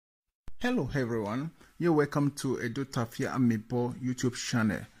Hello everyone, you're welcome to Edo Tafia Amipo YouTube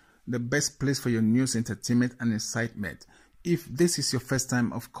channel, the best place for your news, entertainment and excitement. If this is your first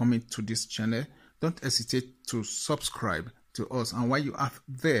time of coming to this channel, don't hesitate to subscribe to us, and while you are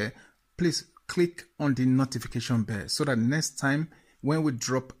there, please click on the notification bell so that next time when we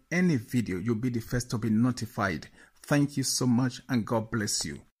drop any video, you'll be the first to be notified. Thank you so much and God bless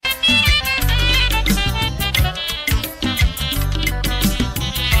you.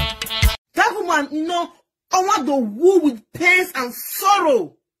 That woman, I want to woo with pains and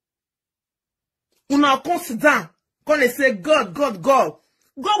sorrow. Una come sit down, come and say, God. God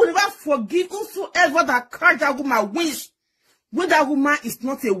will never forgive whosoever that carries that woman winch. When that woman is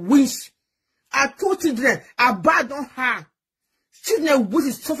not a winch. I told children, abandon her. Children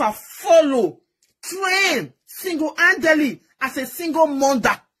will suffer, follow, train, single-handedly as a single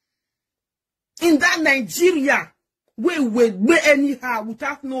mother. In that Nigeria, we anyhow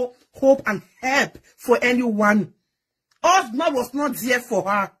without no hope and help for anyone. Husband was not there for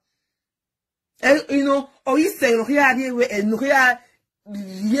her. And, or you say,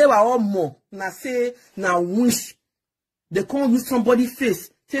 na wish. They can't use somebody's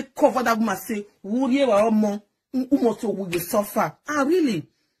face. Take cover that woman, say, will suffer. Ah, really?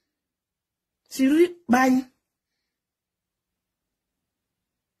 She really, bye.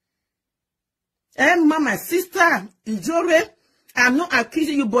 My sister, Iyore, I'm not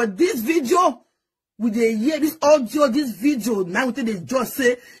accusing you, but this video, with the year, this audio, this video, now we take the judge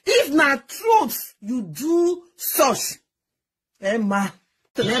say, if not truth, you do such. Emma,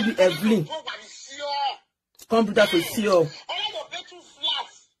 can I be Evelyn? Computer for sure.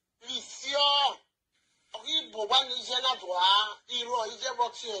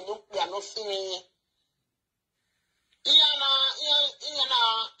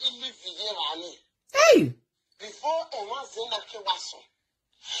 Hey! Before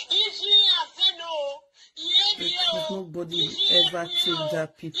nobody ever change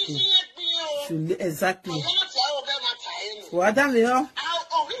that people. Exactly. What am I?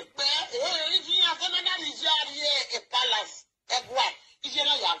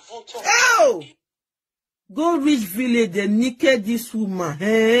 Oh! Go reach village, they naked this woman,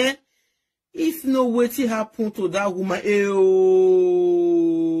 eh? If no waiting happen to that woman,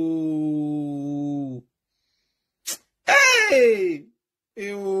 hey!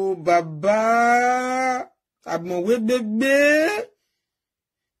 Baba! Abonwe baby!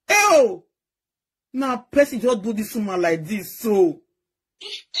 Now, person just do this woman like this, so.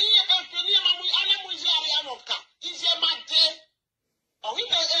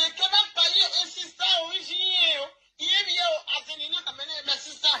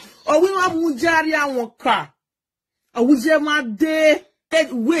 We want Mujari and car. My day.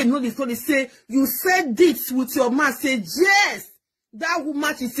 Wait, no, this what say. You said this with your mouth. Say yes. That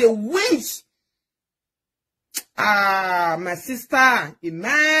woman is a witch. Ah, my sister.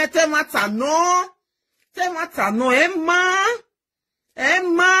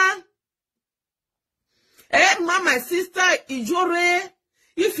 Emma, my sister, Iyore.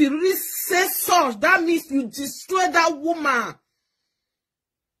 If you really say such, that means you destroy that woman.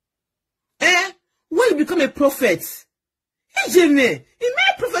 When you become a prophet, he may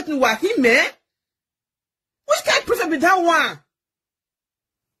a prophet in what he may. Which kind of prophet be that one?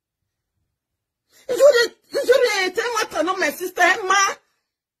 You tell what not my sister Emma.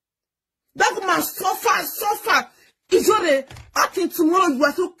 That woman suffer. Iyore, I think tomorrow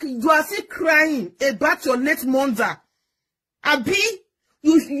you are still crying about your next mother. Abi,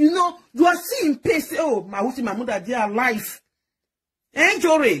 you are still in pain. Say, oh, my mother, they are alive.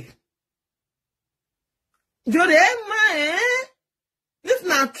 Iyore. Iyore, Emma, If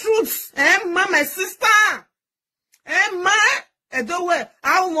not truth, Emma, my sister. Emma, Edowe,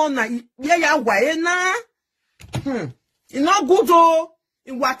 I wanna, yeah, it's not good, oh.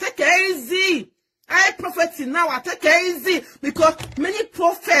 It will take it easy. I prophet now, I take it easy. Because many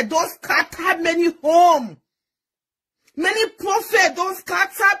prophets don't scatter many home. Many prophets don't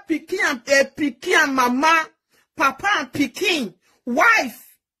scatter picking and mama, papa and picking,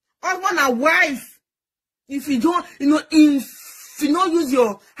 wife, husband and wife. If you don't, if you don't use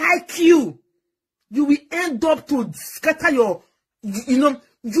your IQ, you will end up to scatter your,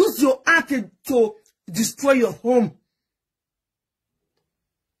 use your heart to destroy your home.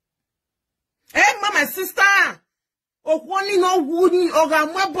 Hey, my sister. Oh, one no wooden or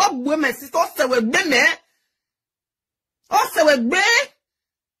my sister also with me. Also with me.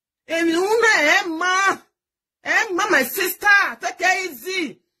 And Emma, my sister. Take it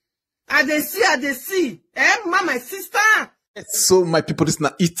easy. I dey see. Emma, my sister. So my people, this is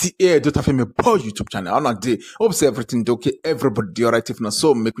not Iyore YouTube channel. I'm not there. Hope say everything okay. Everybody alright. If not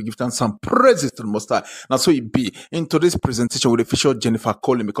so, make we give them some praises to the Most High. Now so it be in today's presentation with the official Jennifer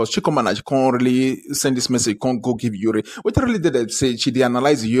Colin, because she come and she can't really send this message. Can't go give Iyore. What really did say she did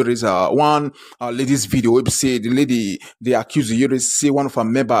analyze Iyore's one lady's video. We say the lady they accuse Iyore, say one of her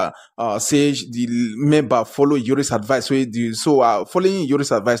member say the member follow Iyore's advice. So following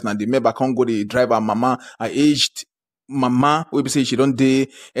Iyore's advice now the member can't go the driver mama aged mama we be say she don't dey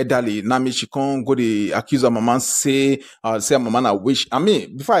elderly. Now me she can't go the accuse her mama say her mama na wish. I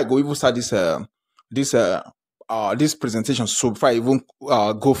mean, before I go even start this presentation, so before I even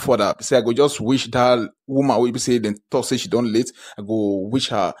go further, say I go just wish that woman we be say then talk say she don't late. I go wish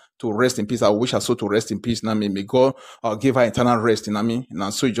her to rest in peace. I wish her soul to rest in peace. Now me may God give her eternal rest. You know me.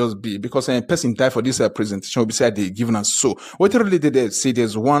 And so it just be because a person die for this presentation. We be say they giving us so. What really did they say?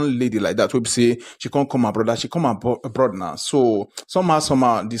 There's one lady like that. We be say she can't come abroad. She come abroad now. So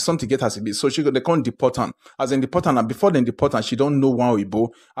somehow there's something get her to be. So they can't deport her. As in deport her, and before they deport her, she don't know one Igbo.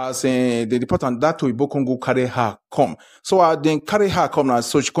 As in they deport her, that Igbo can go carry her come. So then carry her come now.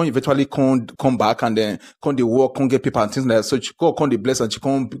 So she can eventually come back and then can the work, can get paper and things like that. So she can the bless and she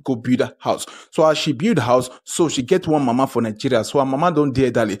can go build a house. So as she build a house, so she get one mama for Nigeria. So her mama don't dare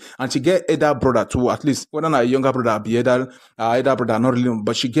elderly, and she get elder brother too. At least whether not a younger brother be elder brother not really,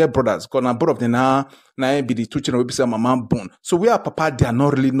 but she get brothers. Cause now both of them now be the two children we be say mama born. So where papa they are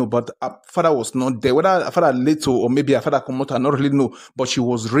not really know, but her father was not there. Whether her father little or maybe her father come out, I not really know. But she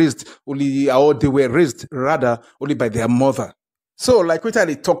was raised only, or they were raised rather only by their mother. So like what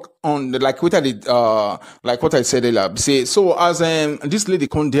I talk on, like what I said earlier, say so as this lady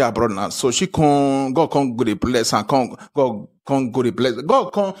come there abroad now, so she can God can't go the bless and God can't go the bless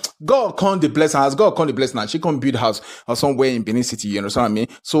God can't the bless her, as God can't the bless now. She can build house or somewhere in Benin City, you know what I mean?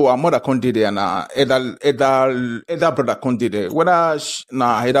 So her mother can't do there and elder brother can't do there. Whether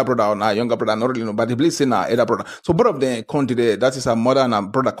elder brother or younger brother, not really know, but the place say elder brother. So both of them can't do there. That is her mother and her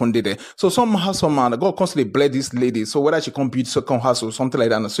brother can't do there. So somehow God constantly bless this lady. So whether she can build second house or something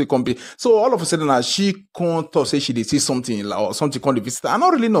like that, so it can be. So all of a sudden she can't talk, say she did see something or something can't visit. I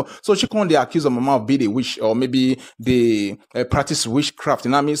don't really know. So she can't accuse her mama of being a witch, or maybe they practice witchcraft.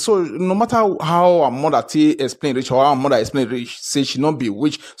 You know what I mean? So no matter how her mother explain rich or her mother explain rich, say she not be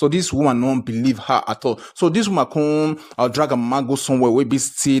witch. So this woman don't believe her at all. So this woman come drag her mama go somewhere where be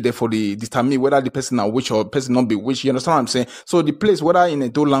stay there for the determine whether the person are witch or person not be witch. You understand what I'm saying? So the place, whether in a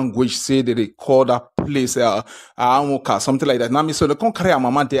do language say they call that place something like that. Now so they can't carry a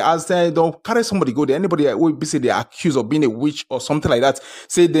mama there, as they don't carry somebody go there. Anybody will be say they are accused of being a witch or something like that.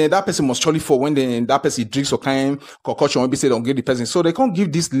 Say that person must surely fall when that person drinks or kind concoction. Will be say don't give the person. So they can't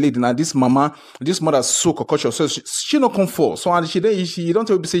give this lady now, this mother so concoction. So she not come fall. So and she don't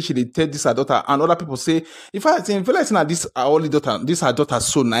tell say she did tell this her daughter, and other people say if I think this her only daughter, this her daughter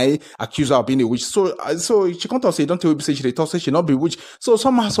so now accuse her of being a witch. So she can't say don't tell say she talk say she not be witch. So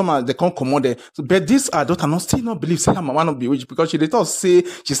somehow they can't come on there. So, but this her daughter not still not believe say her mama not be witch, because she thought say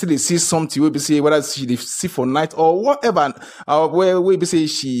she still see something. We be say whether she see for night or whatever. Where we be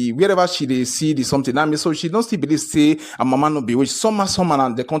say wherever she see the something. I mean, so she don't still believe say her mama not be witch. Somehow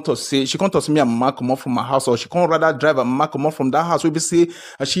they can't say she can't me her mama come out from her house, or she can't rather drive her mama come out from that house. We be say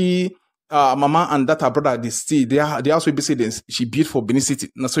she. Mama and that her brother they also be say she built for Benin City.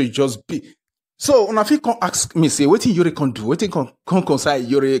 Now so it just be. So, if you can ask me, say, what Iyore can do? What can concern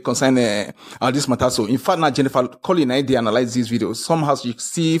Iyore this matter? So, in fact, now Jennifer Colin'S, they analyze this video. Somehow you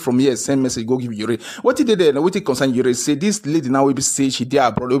see from here, send message, go give Iyore. What did they what it concern Iyore? Say, this lady now will be say she did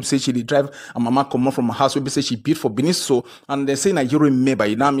abroad, will say she did drive a mama come from her house, will be say she built for Benin. So, and they say, Iyore member,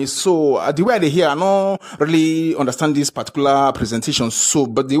 you know what I mean? So, the way they hear, I don't really understand this particular presentation. So,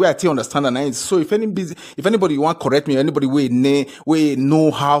 but the way I understand it, so if anybody want to correct me, anybody we know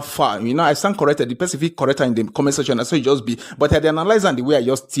how far, you know, I stand correct. The person will correct her in the comment section, and so it just be. But I analyze and the way I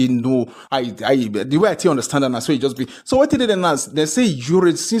just still know, the way I still understand, and so it just be. So what did they announce? They say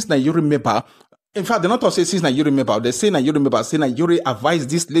Iyore, since Iyore member. In fact, they not say since Iyore member. They say Iyore member. Say Iyore advise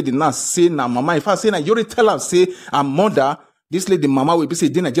this lady now. Say na mama. In fact, say Iyore tell her say her mother. This lady mama will be say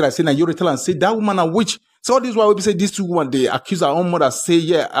in Nigeria. Say Iyore tell her say that woman a witch. So this is why we say these two women, they accuse her own mother, say,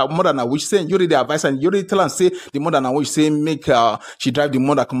 yeah, her mother na witch, say, Iyore the advice, and Iyore tell and say, the mother na witch, say, make, she drive the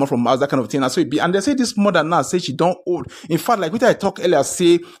mother come out from house, that kind of thing, and so it be. And they say this mother now, say she don't old. In fact, like what I talked earlier,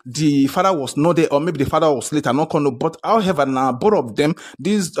 say, the father was not there, or maybe the father was late, I not know, but however, now, both of them,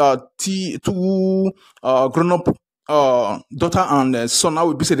 these, two, grown-up, daughter and son now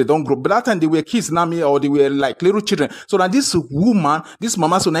will be say they don't grow, but that time they were kids now or they were like little children. So now this woman, this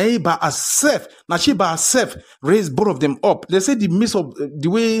mama, so now by herself, now she by herself raised both of them up. They say the miss of the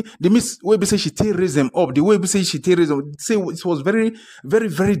way we say she raised them up, the way we say she raised them, say it was very, very,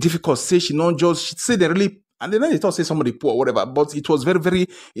 very difficult. Say she not just she say they really. And then they thought say somebody poor or whatever, but it was very, very,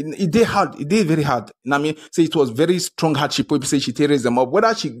 it did hard. It did very hard. I mean, say it was very strong hardship. We say she raised them up.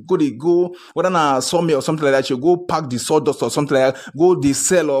 Whether she go, whether na sawmill or something like that, she go pack the sawdust or something like that, go they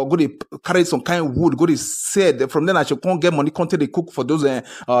sell or go they carry some kind of wood, go they sell. From then she can't get money, can't they cook for those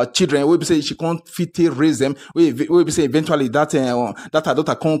children. We say she can't fit raise them. We say eventually that her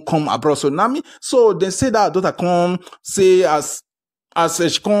daughter can't come abroad. So Nami, so they say that daughter can't say as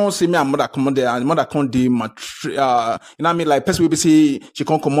she can't see me and mother come there and mother can't do you know what I mean, like person will be say she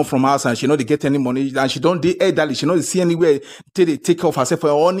can't come up from house and she know they get any money and she don't do elderly, she know they see anywhere till they take off herself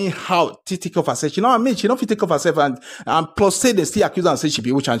or only how to take off herself, you know what I mean, she don't fit take off herself and plus say they still accuse her and say she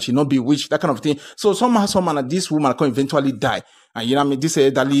be witch and she not be witch, that kind of thing. So somehow this woman can eventually die. And you know what I mean, this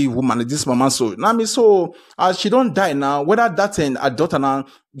elderly woman, this mama, so you know what I mean, so as she don't die now, whether that and her daughter now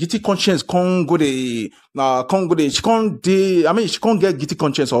guilty conscience can't go she can't she can't get guilty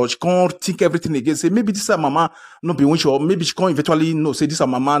conscience or she can't think everything again. Say maybe this mama not be witch or maybe she can't eventually know say this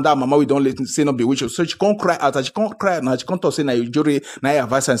mama that mama we don't let say not be witch. So she can't cry out and she can't cry now. She can't talk say na Iyore na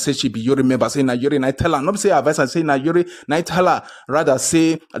advice and say she be Iyore member say na Iyore na tell her not say advice and say na Iyore na tell her rather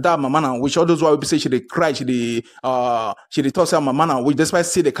say that mama now which all those why we say she they cry she they talk say mama now which despite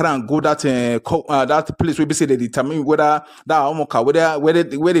say they cry and go that that place we be say they determine whether that omoka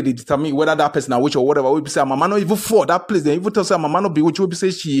where they determine whether that person are witch or whatever. We be say mama no even for that place. They even tell say mama no be witch. We be say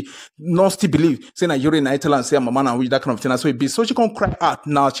she not still believe. Say na Iyore na tell and say mama na witch, that kind of thing. So it be so she can't cry out.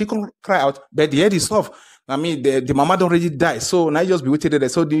 Now she can't cry out, but the head is soft. I mean the mama don't already die. So now just be waiting there.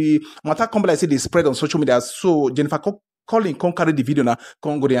 So the matter come like say they spread on social media. So Jennifer Colin can't carry the video now.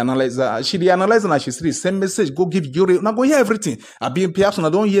 Can't go the analyzer. She the analyzer now. She see send message. Go give Iyore. Now go hear everything. I be perhaps I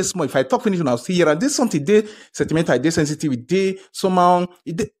don't hear small. If I talk finish now, see here. And this something they sentimental, they sensitive, they somehow.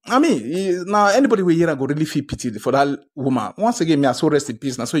 I mean, now anybody will hear and go really feel pity for that woman. Once again, me I so rest in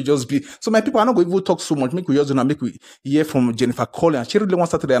peace. Now so it just be. So my people are not going to talk so much. Make we just make we hear from Jennifer Colin. She really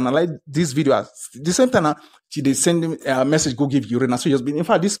wants to analyze this video. At the same time, she they send him a message. Go give Iyore. Now so just be. In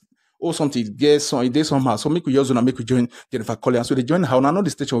fact, this. Or something, yes, or it is somehow. So make we also make we join Jennifer Colin. So they join how now know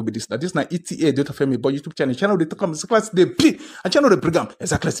the station will be this. That this na ETA Data Family but YouTube channel they talk class they be and channel the program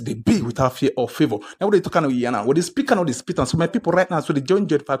exactly they be without fear or favor. Now they talk now with the speaker or the speaker. So my people right now so they join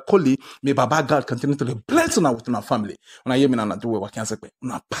Jennifer Colin. May Baba God continue to bless now with our family. When I hear me now do what can say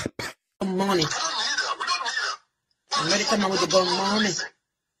na bye. Money. America now with the gun money.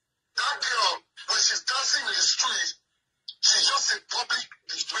 That girl, when she's dancing in the street, she's just a public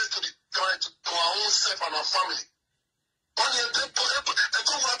disgrace to our own self and our family. You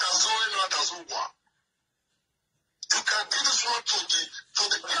can give this one to the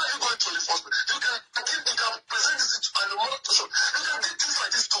where are you going to the hospital? You can present this to an emotion. You can give things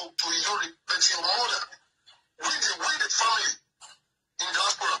like this to Iyore, but your mother, we the family in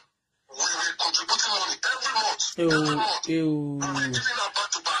diaspora, we were contributing money every month. We were giving her back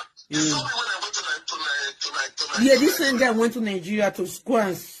to back. You saw me when I went to Nigeria. Yeah, this same guy went to Nigeria to school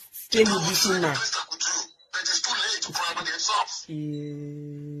and stay with this woman. But it's too late to cry about themselves.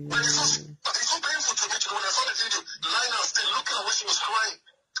 But it's so painful to me when I saw the video. Lying and still looking at when she was crying,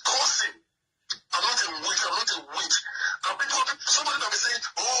 cursing. I'm not a witch. And somebody will be saying,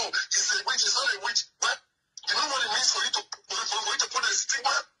 oh, he's a witch, he's not a witch. But you know what it means for you to put a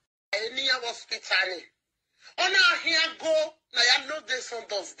stigma? Any hospital. Oh, now here go. Now you know this one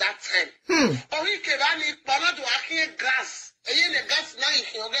does that time. Oh, he can only do a grass.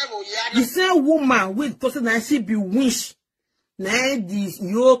 The same woman with person that she be wish. Now this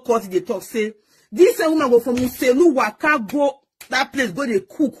your court they talk say this same woman go from Muselu waka go that place go they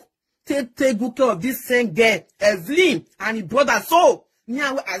cook. Take good care of this same girl, Evelyn, and his brother so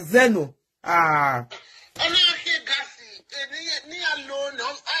near Azeno. Ah. And now here gassy. Ni alone, I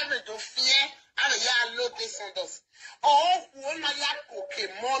have to fear. I ya low this on us. Oh, one ya okay,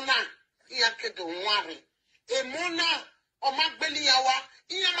 mona. Ya kedo worry. A mona. O magbeli yawa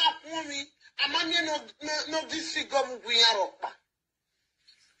iya ma kumi amanye no disfigure mu buyaropa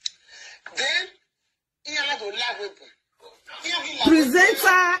then iya la do lawe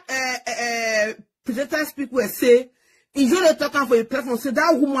presenter speak we say Iyore talking for a person say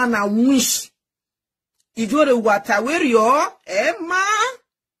that woman a wish Iyore wata where yo Emma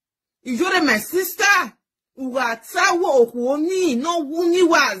Iyore my sister wata wo okuoni no wuni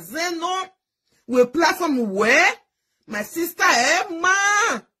wa zeno we platform where my sister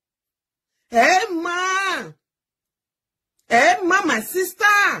Emma. Ma, my sister,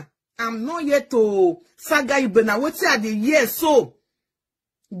 I'm not yet to saga you, but now what's the year so?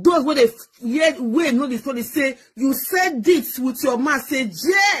 Those where they know the story say you said this with your mouth. Say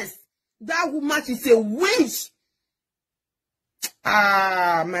yes, that woman is a witch.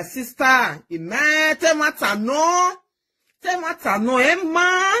 My sister, te mata no,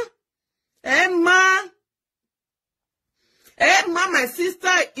 Emma, my sister,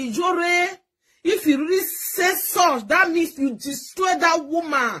 Iyore. If you really say such, that means you destroy that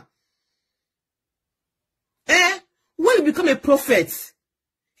woman. When you become a prophet,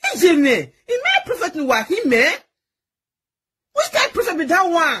 he made a prophet in what he made. Which kind of prophet be that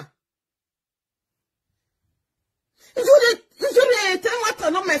one? Iyore, tell what I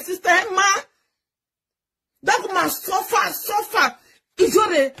know, my sister, Emma. That woman suffer.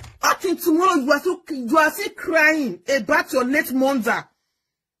 Iyore, I think tomorrow you are still crying about your late mother.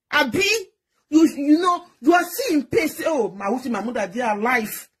 Abi, you know, you are seeing pain. Say, oh, my mother, they are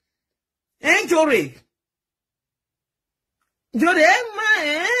alive. Iyore,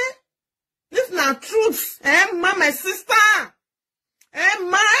 Emma, this not truth. Emma, my sister.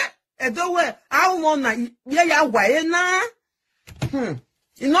 Emma, edowe, I wanna, yeah, why na?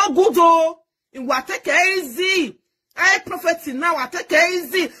 You know good though. You will take it easy. I prophecy now, I take it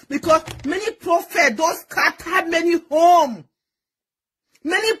easy because many prophets don't scatter many home.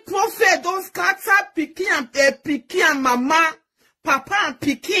 Many prophets don't scatter Pikin and mama, papa and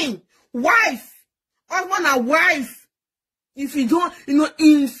Pikin, wife, husband and wife. If you don't,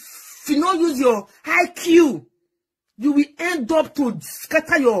 if you don't use your IQ, you will end up to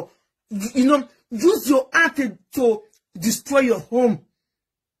scatter your, use your hand to destroy your home.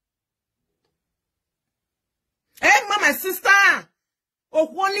 Emma, my sister. Oh,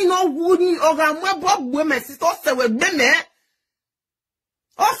 one no wooden or my sister also with me.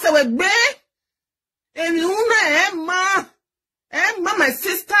 Also with me. And Emma, my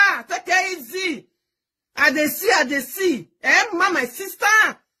sister. Take it easy. I see. Emma, my sister.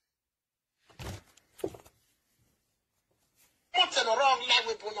 What's the wrong leg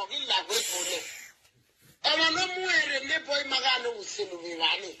with Bono? And I know where the boy Magano will see me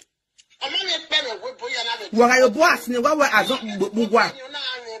running. What are your boss? What were I don't Bugua?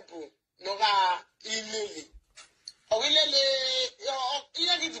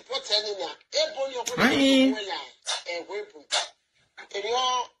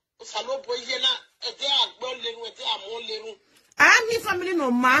 I'm in family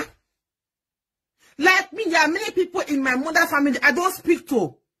no ma. Like me, there are many people in my mother family I don't speak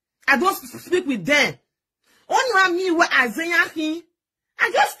to. I don't speak with them. Only me where Isaiah he. I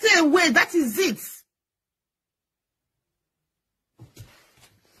just stay away. That is it.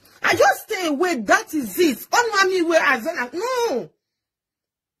 I just stay away. That is it. On me where I no.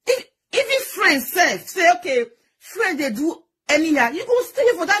 If friends say okay, friend they do anyhow, you go stay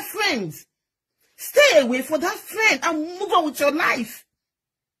for that friend. Stay away for that friend and move on with your life.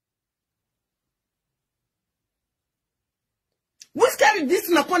 What's carrying this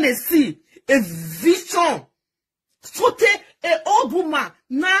thing upon a sea? A vision. Sote a old woman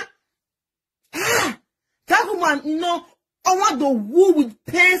that woman I want the woo with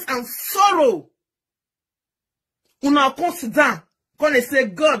pains and sorrow. Una consider gonna say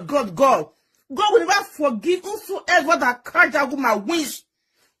God will never forgive whosoever that catch that woman wish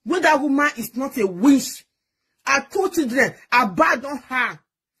when that woman is not a wish. I told children abandon her.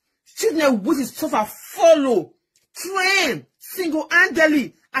 Children which is suffer follow train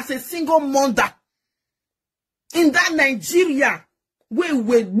single-handedly as a single mother. In that Nigeria, we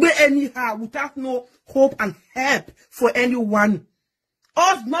anyhow without no hope and help for anyone.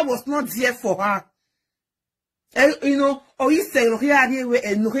 Husband was not there for her. Or he said,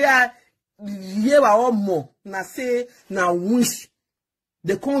 na say, na wish.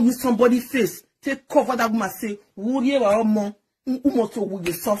 They can't use somebody's face. Take cover that woman say, will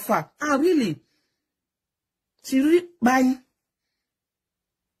you suffer? Ah, really? She really, bye.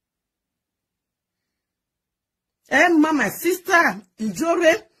 Emma, my sister,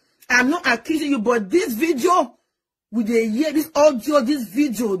 Iyore, I'm not accusing you, but this video, with the year, this audio, this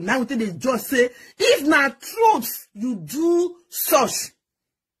video, now they just say, if not truth, you do such.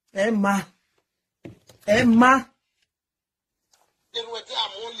 Emma.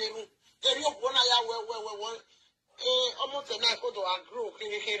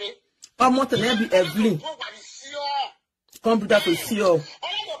 Almost an every Evelyn. Computer for sure.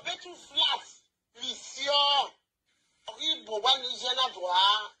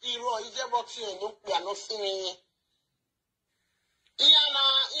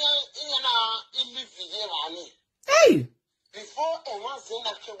 Hey! Before a once in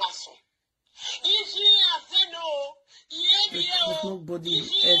a kiwaso, Because nobody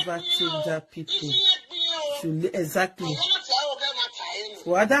ever take that people. Exactly.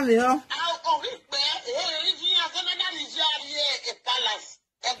 What am I?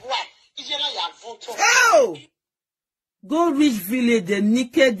 Oh! Go reach village and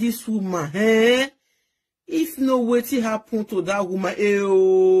naked this woman, eh? If no waiting happen to that woman,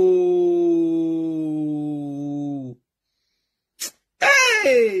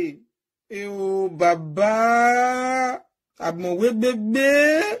 hey! Baba! I'm away,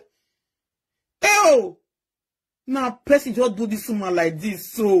 baby! Oh! Now, person just do this woman like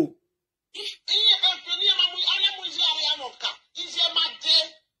this, so.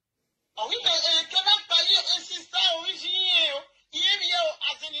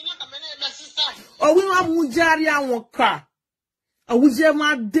 Oh, we want Mujaria Wonka. Oh, we just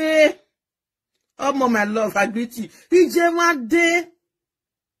want day. Oh, my love, I greet you. We just want day.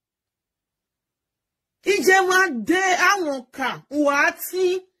 We just want day. I won't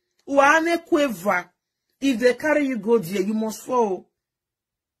Wati, Wane Queva. If they carry you go there, you must fall.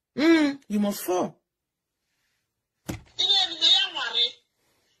 You must fall.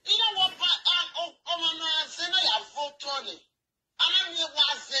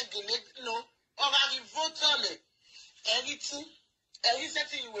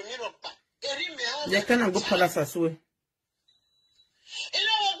 They cannot go palace as well.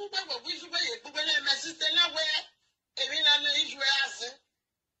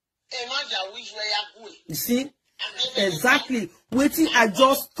 You see? Exactly. Waiting, I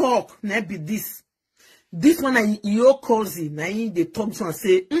just talk. Maybe this. This one, Iyore calls it. Now, they talk to and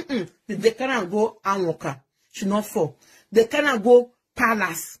say, they cannot go Anwoka. Should not fall. They cannot go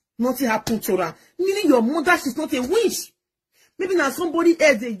palace. Nothing happened to her. Meaning your mother, she's not a witch. Maybe now somebody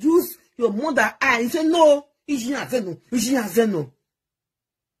else, they use your mother eye. You say, no.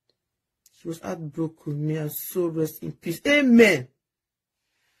 She was heartbroken. May her soul rest in peace. Amen.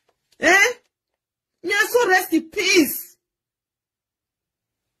 Eh? May her soul rest in peace.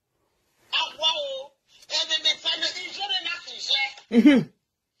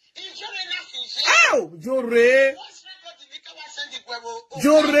 Ow! Iyore!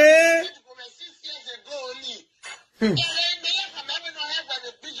 Iyore!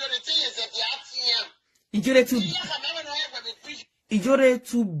 Iyore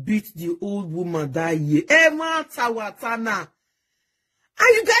to beat the old woman that year. Emma Tawatana. Are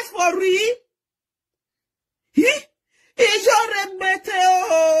you guys for real? Iyore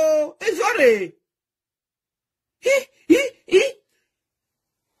meteo. Iyore.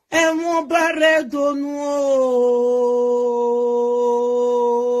 Emo bare donu.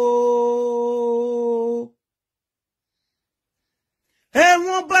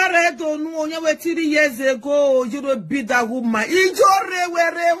 Emo bare donu. You were 3 years ago. You will beat that woman. Iyore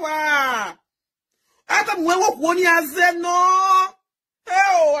wherever. Ata mwewo kwoni azeno.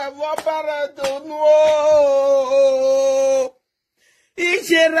 Emo bare donu.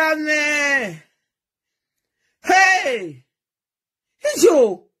 Ijerane. Hey.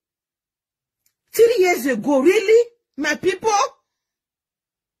 Yo. 3 years ago, really? My people?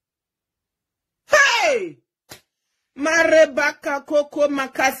 Hey! Marebaka koko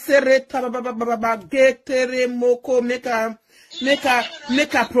makasereta baba getere moko make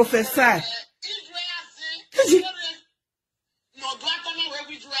a prophesy.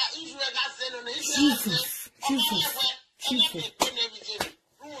 Jesus.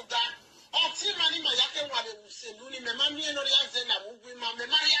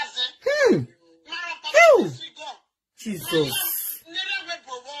 Jesus.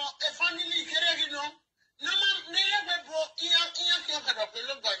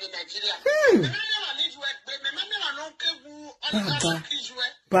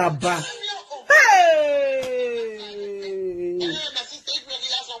 Baba. Hey.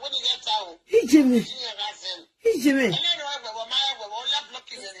 Ijeme.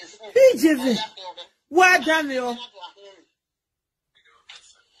 What damn you?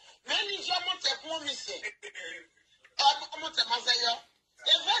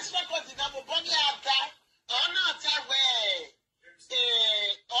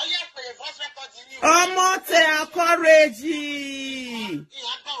 Omote encourage.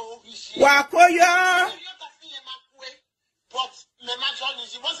 Wakoyo. But me imagine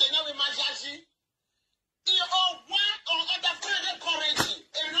is was say now imagine. Other friend encourage.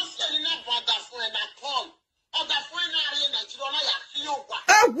 E no say na brother friend at all. Other friend na re Nigeria na ya feel wa.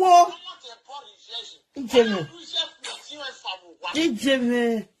 Ewo.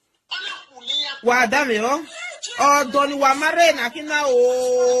 Ijeme. Wa dame o. Odoni wa mare na kina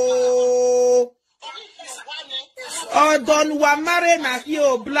o. Odoni wa mare na ki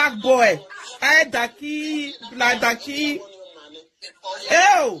o black boy. I daki, blood daki.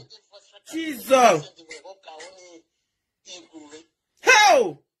 Oh, Jesus.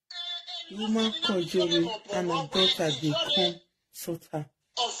 Oh, woman called Jory and her daughter they come sort her.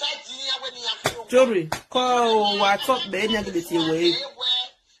 Jory, call what up, baby? I'm going to away.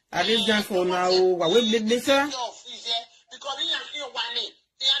 I just done for now. What will be better?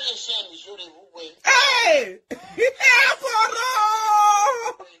 Hey!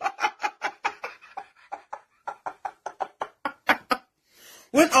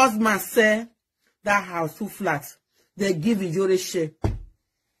 When husband say that house too flat, they give Iyore share.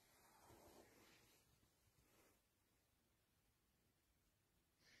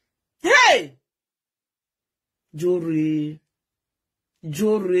 Hey! Jory,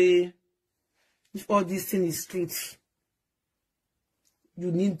 if all this thing is truth,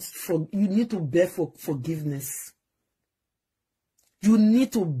 you need to beg for forgiveness. You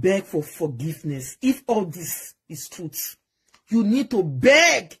need to beg for forgiveness. If all this is truth, you need to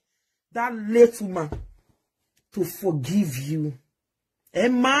beg that late woman to forgive you.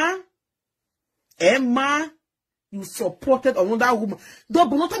 Emma, you supported another woman.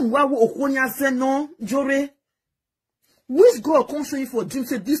 Jory. Which God comes showing for dream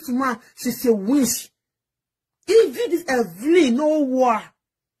say this woman, she's a witch. If it is Evelyn, no war.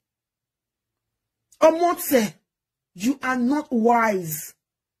 Omote, you are not wise.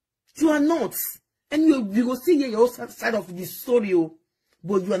 You are not. And you will see your side of the story,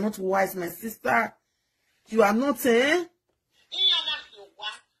 but you are not wise, my sister. You are not,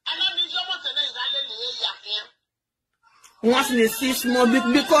 Once in a 6 months,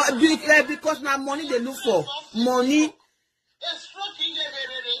 because now money they look for. Money.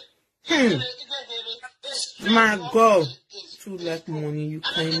 My God. Too like money. You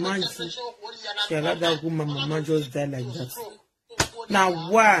can imagine. She allowed that woman, mama just died like that. Now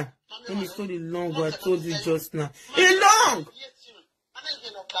why? When you told it long, I told you just now. It's long!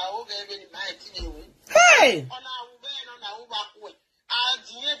 Hey!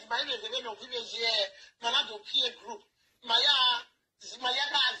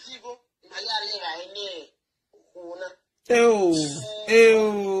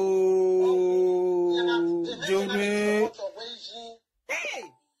 Jory. Hey!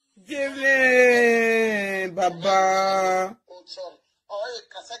 Jory, Baba.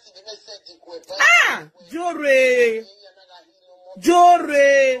 Ah! Jory.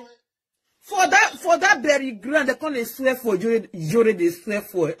 For that very grand, they can't swear for Jory, they swear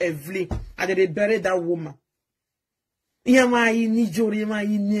for Evelyn. And they bury that woman. Yama ini Jory, yama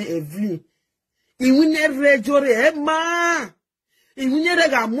ini Evelyn. Iwinere Jory, Emma. Iwinere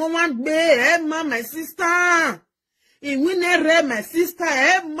ga moment be, Emma, my sister. Iwinere, my sister,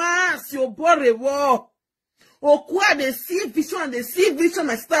 Emma. Si obore wo. Okwa they see vision, my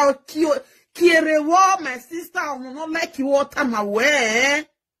sister. Kiere wo, my sister. I'm not like you all time away.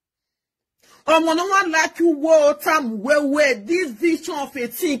 I'm not like you all time where this vision of a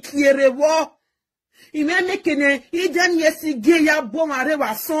thing, kiere wo. Ime mekene, idan yesi ge ya bon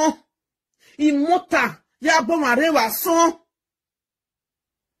arewa son. Imota, ya bon arewa son.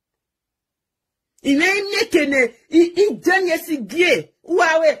 Ime mekene, idan yesi ge.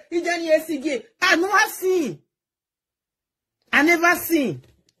 Uwawe, idan yesi ge. I never seen. I never seen.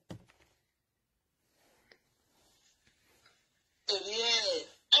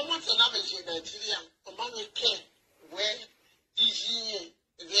 I want to know in Nigeria, among the care where is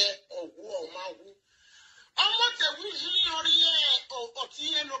there or war, Mahu. I want to wish you or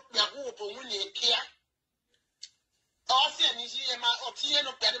Tiano Yahu when you care. Also, or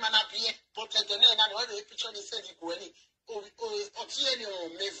Tiano Pedamana, but the name and whether the picture is said equally or Tiano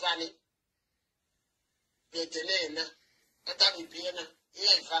Mevani. The name, that would be an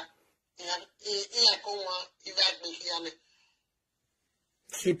Eva, and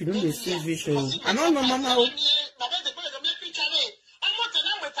She don't see vision. I don't know, Mama.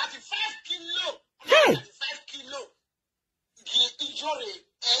 Hey!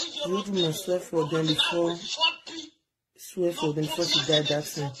 You do myself for them before. Swear for them before she died that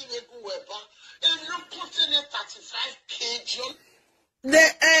time.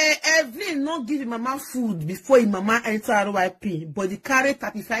 Evelyn not give Mama food before his Mama enter RYP, but he carry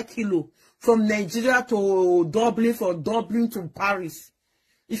 35 kilo from Nigeria to Dublin, from Dublin to Paris.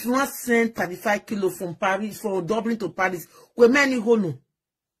 If you want to send 35 kilos from Paris, from Dublin to Paris, where many go no.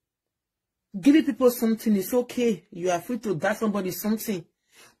 Giving people something is okay. You are free to die somebody something.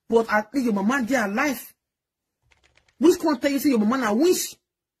 But at least your mama they are alive. Which can't tell you say your mama na wish?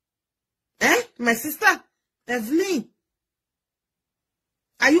 My sister, Evelyn.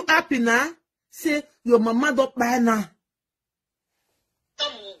 Are you happy now? Say your mama don't buy now.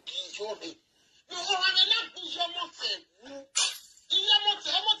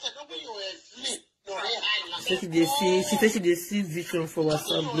 She said she see vision for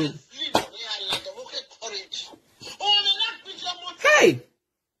WhatsApp group. Hey!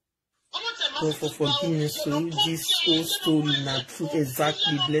 God for forgiveness to you this whole story now truth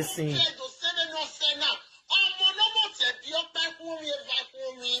exactly blessing.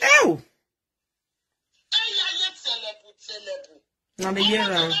 Ew! Now the year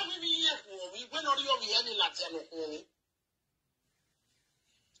round.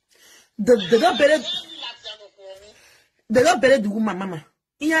 They don't bury the woman, mama.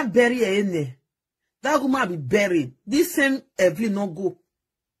 Iya bury her in there. That woman be buried. This same Evelyn no go.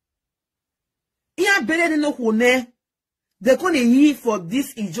 Iya bury no hone. They're gonna hear for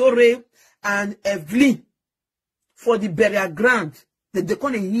this Iyore and Evelyn for the burial ground. They're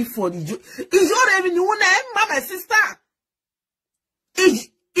gonna hear for the Iyore even you wanna mama sister.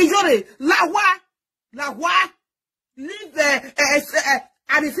 Iyore Lawa leave a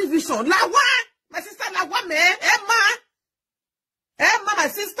vision. Lawa my sister Lawa man Emma my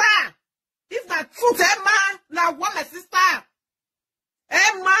sister. If not truth Emma Lawa my sister.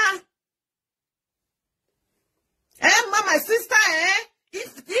 Emma my sister if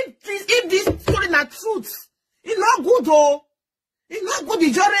this story not truth it's not good though. It's not good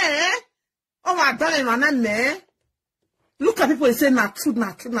Iyore oh my darling man. Look at people say not truth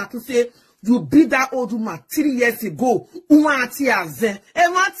say you beat that old woman 3 years ago. Umati azen.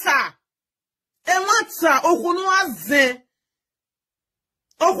 Emata. Okono azen.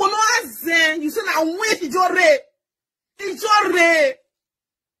 You say na wait Iyore.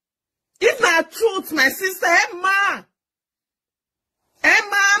 If not truth, my sister Emma,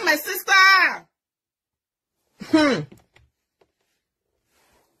 my sister.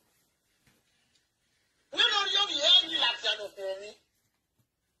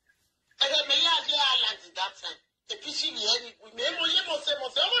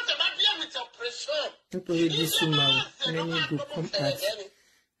 This woman, many go come at.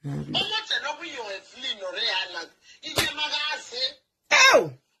 Ew!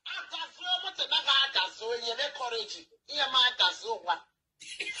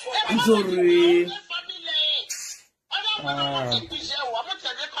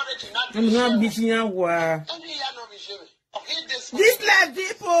 I'm not beating you. This life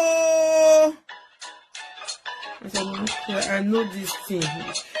people. I know this thing.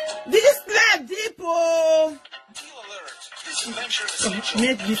 This life people.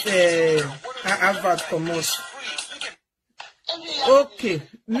 Make this advert come out. Okay.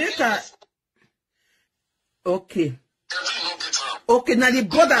 Make a. Okay. Okay, now the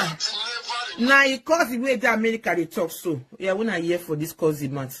brother. Now you cause the way the America they talk so. Yeah, when I hear for this cause the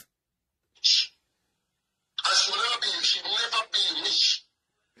month. She will never be rich.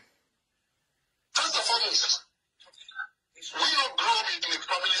 First and foremost, we don't grow up in a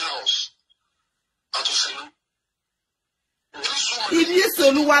family house. If you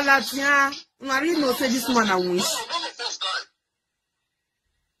so low Latia, Marie no say this man a wish. None of us die.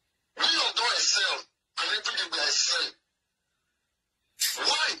 We don't do excel, and everything we excel.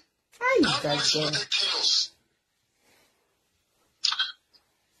 Why? That wish for the kilos.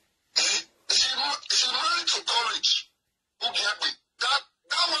 She married to college. Okay, that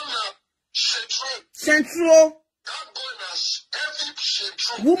one Central. That boy has every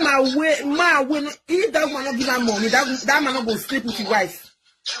Central. Woman when if that man not give her money, that man not go sleep with his wife.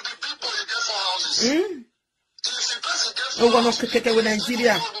 You be people you get 4 houses. If the person gets 4 houses, with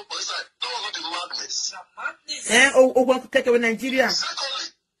Nigeria. That was not the madness. With Nigeria. Secondly,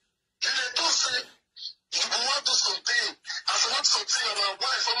 if they don't say you go want to do something, as I want something and my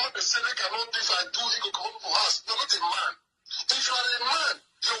wife, I'm not the same, I cannot do if I do, he go come up for us. You're not a man. If you are a man,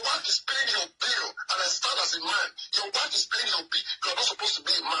 your wife is paying your bill, and I stand as a man. Your wife is paying your bill. You're not supposed to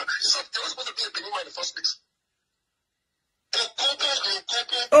be a man. You're not supposed to be a penny man in the first place.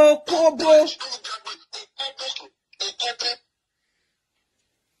 Okobo.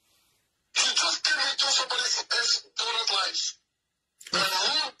 You just came into somebody else's life. And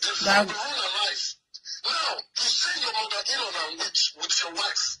you ruin her life. Now, you say your mother-in-law and witch with your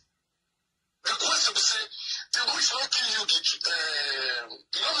wife. The question is, say, the witch will kill you, you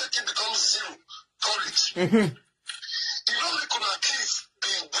don't make it become zero courage. You don't make an accuse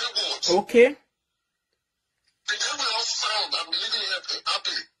be wayward. Okay. The devil was found and living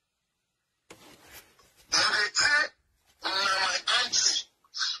happy. Now they say, my auntie.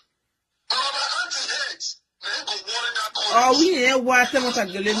 Now my auntie hates. They go worry that God. Oh, we ain't watching what I'm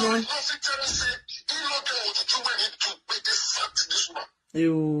doing. No, tell me, say, he not get what to do when he do, but they fact this one.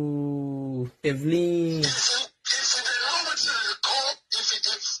 You, Evelyn. If they know what they call,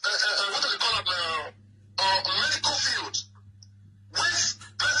 what do they call it now?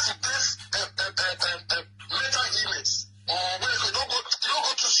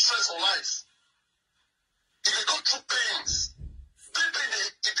 rise. If they go through pains, if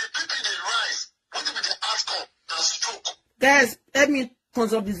the people they rise, what if they outcome? That's stroke. Guys, let me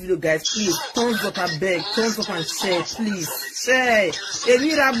thumbs up this video, guys. Please, thumbs up, I beg. Thumbs up and share, please. Share. If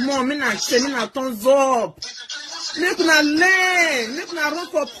you have more, me not share, me not thumbs up. Make una learn. Make una run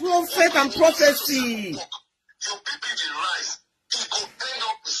for prophet and prophecy. Your people they rise. It could end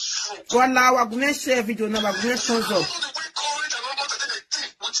up with stroke. Voila, we're going to share video now. We're going to thumbs up.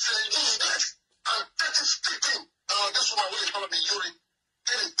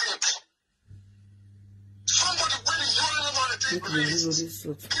 Look at the video this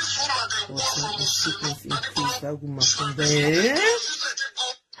sort. That woman from there.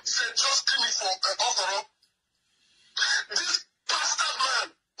 This bastard man,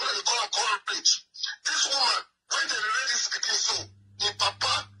 what do you call a Colin'S? This woman, when they already speaking so, the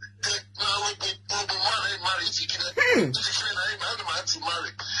papa, they now will be married. If you can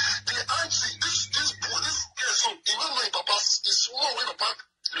marry. The auntie, this girl, so even when papa is one way papa.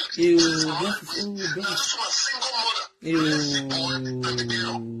 This was single mother. The boy and the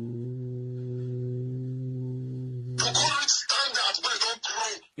girl. For Colin'S standards, where they don't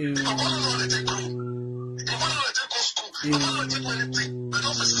grow. The papa don't know they grow. The mother don't take go school. The mother don't take anything. They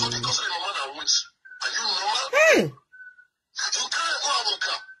don't face something because of the mother and witch. Are you normal? Hey. You can't go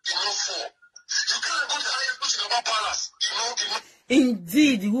Abuja, you know for. You can't go to the highest place in the palace, you know.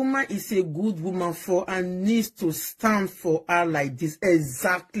 Indeed, the woman is a good woman for and needs to stand for her like this.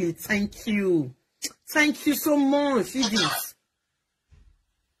 Exactly. Thank you. Thank you so much. See this.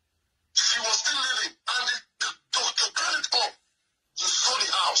 She was still living, and to carry it up, you saw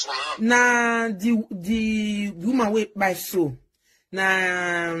the house on her. Now, the woman wait by show.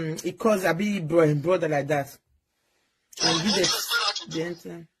 Now, it caused a big brother like that. And you the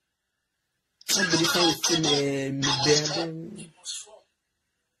answer. Somebody can see me there.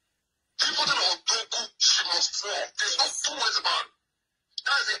 People that are Doku, she must fall. There's no two ways about it.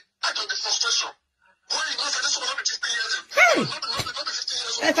 That is the act of the frustration. Why you know that this was not 50 years ago? Hey! Not 50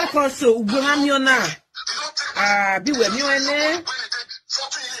 years ago. Let her call so, Uguhamiona. Be with me, when it did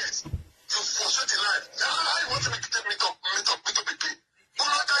 40 years, you frustrate the life. How you want to meet up again?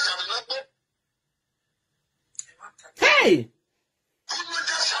 Hey!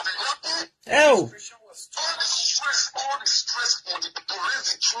 Oh! All the stress for to raise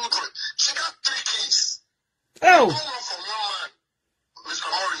the children. She got 3 kids. Oh! One from one man, Mr.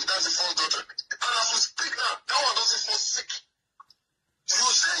 Morris, that's the first daughter. And as we speak now, that one doesn't fall sick. You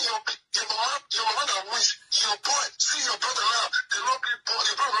say your mama that wish your boy, see your brother now, they not be born,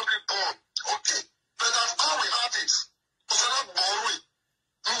 your brother not be born. Okay. But I've gone without it. Because I'm not borrowing.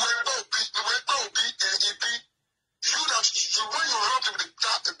 You went to be NDP. You when you run with the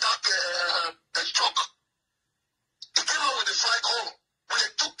dark truck. He came out with the fly color with the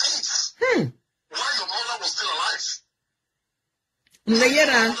 2 kids. While your mother was still alive. Your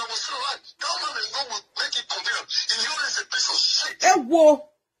mother was still alive. That man is not will make it condemn. Iyore is a piece of shit. Whoa!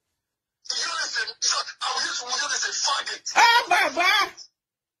 Iyore is a faggot. Ah, Baba!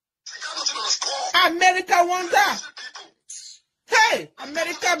 He got nothing on the score. America wonder. Hey!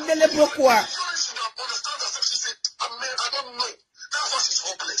 America Belebokwa. Iyore should have understood that if she said, I don't know. That's why she's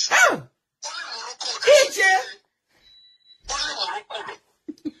hopeless. Oh! Only Morocco. EJ! Only Morocco.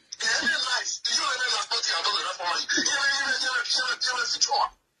 Any lies. Iyore has nothing I don't know that for me. Iyore is a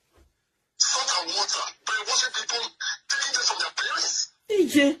salt and water. Brainwashing people, taking them from their parents.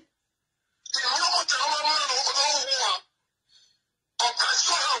 EJ! I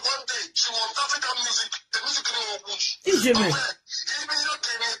saw her one day. She was African music. The music didn't work. EJ, man.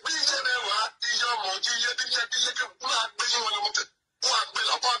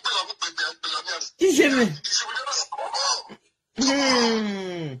 EJ, man.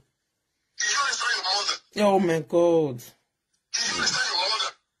 Oh my God. You understand your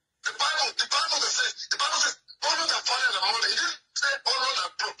mother. The Bible says, honor their father and their mother. It didn't say honor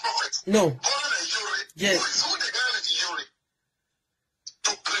their prophet. No. Honor their Iyore. Yes. Who the guy is Iyore?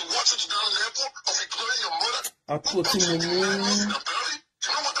 To watch you to that level of ignoring your mother. I put him in. You know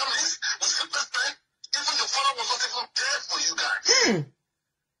what that means? We said that time, even your father was not even there for you guys.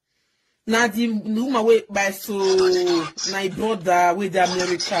 Now the woman wait by so my brother with the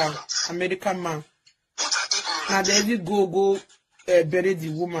American man. Now they will go bury the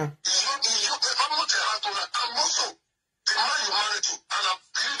woman. I'm not a hard owner. I'm also the man you married to, and I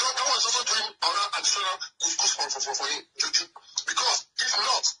believe that one is also doing other additional couscous for him. Because if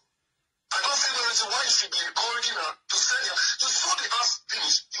not, I don't see no reason why you should be encouraging her to sell her. You saw the house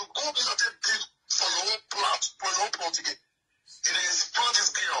finish. You go build a bid for your own plot again. It is plot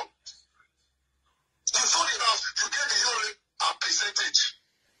is beyond. You saw the house, you get the Iyore a percentage.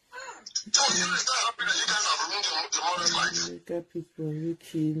 So you is not happy that you guys have ruined your mother's life. American people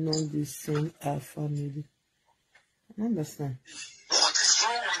UK not the same our family. I understand. What is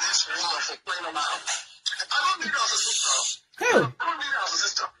wrong with this woman for playing on my house? I don't need her as a sister. Oh. I don't need her as a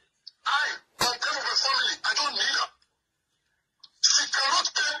sister. I'm part of a family. I don't need her. She cannot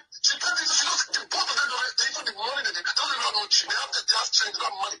pay. She can't even. She doesn't. The both of them don't even the money that they don't even have no. They have change. They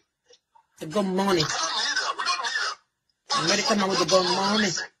have money. They got money. We don't need her. We don't need her. American man with the gun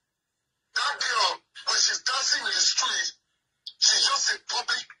money. That girl, when she's dancing in the street, she's just a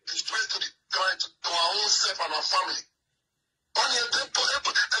public disgrace to our own self and our family. You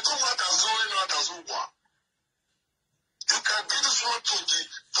can give this one to the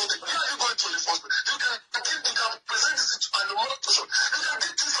where are you going to the first? You can present this and the mother to show. You can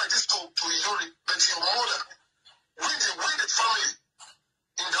give things like this to Iyore, but your mother, we the family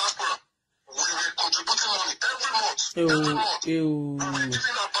in diaspora, we were contributing money every month. Every month. We were giving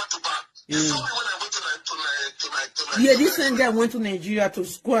her back to back. You saw me when I went to Nigeria. Yeah, this young guy went to Nigeria to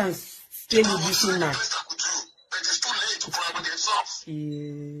school and stay with this woman. But it's too late to probably get off.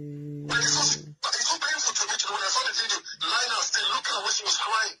 Yeah. But it's so painful to me when I saw the video. Lying out still looking at when she was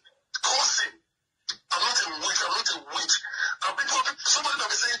crying, cursing. I'm not a witch. I'm not a witch. And somebody might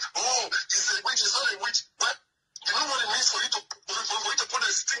be saying, "Oh, he's a witch. He's not a witch." But you know what it means for you to put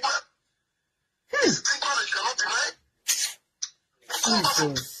a stigma? A stigma that you cannot deny.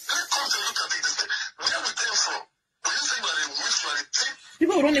 Jesus. Let's come to look at it. Where we came from. When you say you are a witch, you are a thief.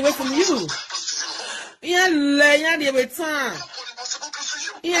 People run away from you. Yeah, they were time.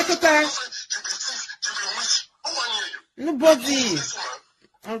 Yeah, Kaka. Nobody.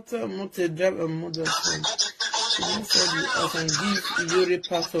 After Mote drive a mother phone. She said I can give Iyore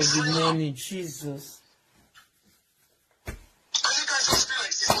part of the money. Jesus. And you guys just feel like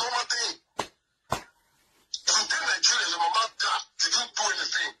it's a normal thing. If you tell Nigeria your mama died, they didn't do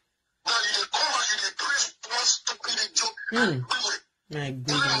anything. Now you come back, you praise one stupid joke and do it. My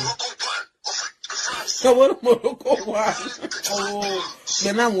goodness. So what Morocco one? Oh,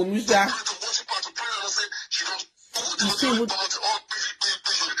 then I'm going to say. You see what?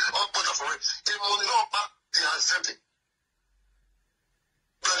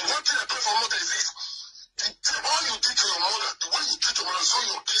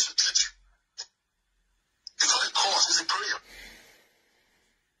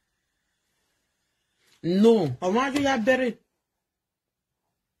 No, I want you to bury.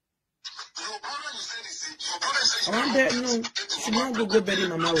 I want that. No, she not go bury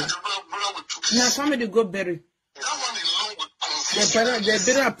Mama. Now family go bury. They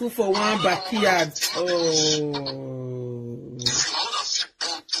better approve for one backyard. Oh.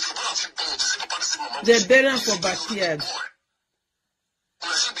 They better for backyard.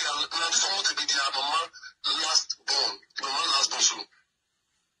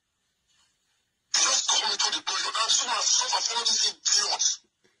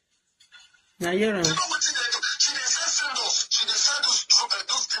 Now you're on.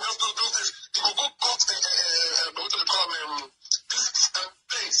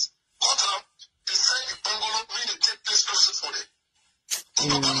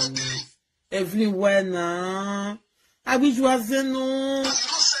 Everywhere now. I wish you was there, no.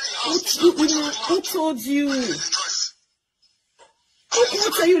 Who told you?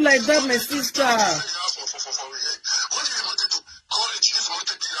 Who tell you like that, my sister?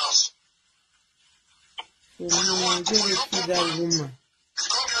 Oh, go see that woman.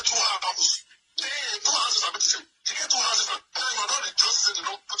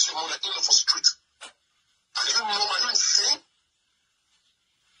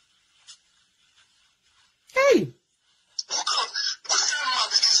 Hey!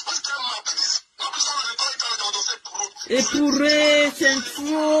 Epure,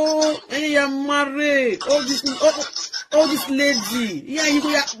 Centro, and you're married. All this lady. Yeah,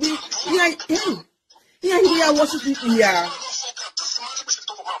 you are watching here.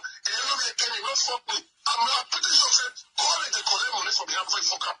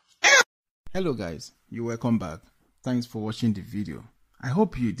 Hello guys, you're welcome back. Thanks for watching the video. I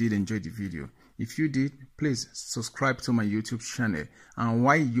hope you did enjoy the video. If you did, please subscribe to my YouTube channel, and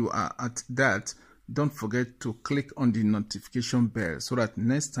while you are at that, don't forget to click on the notification bell so that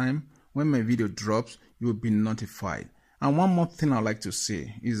next time when my video drops, you will be notified. And one more thing I'd like to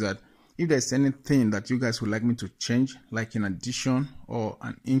say is that if there's anything that you guys would like me to change, like an addition or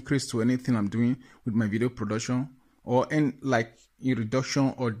an increase to anything I'm doing with my video production, or like a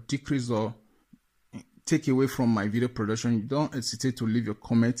reduction or decrease or take away from my video production, don't hesitate to leave your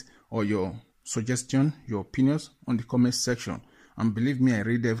comment or your suggestion, your opinions on the comment section. And believe me, I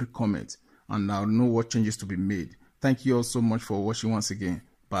read every comment and I'll know what changes to be made. Thank you all so much for watching once again.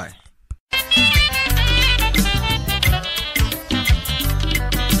 Bye.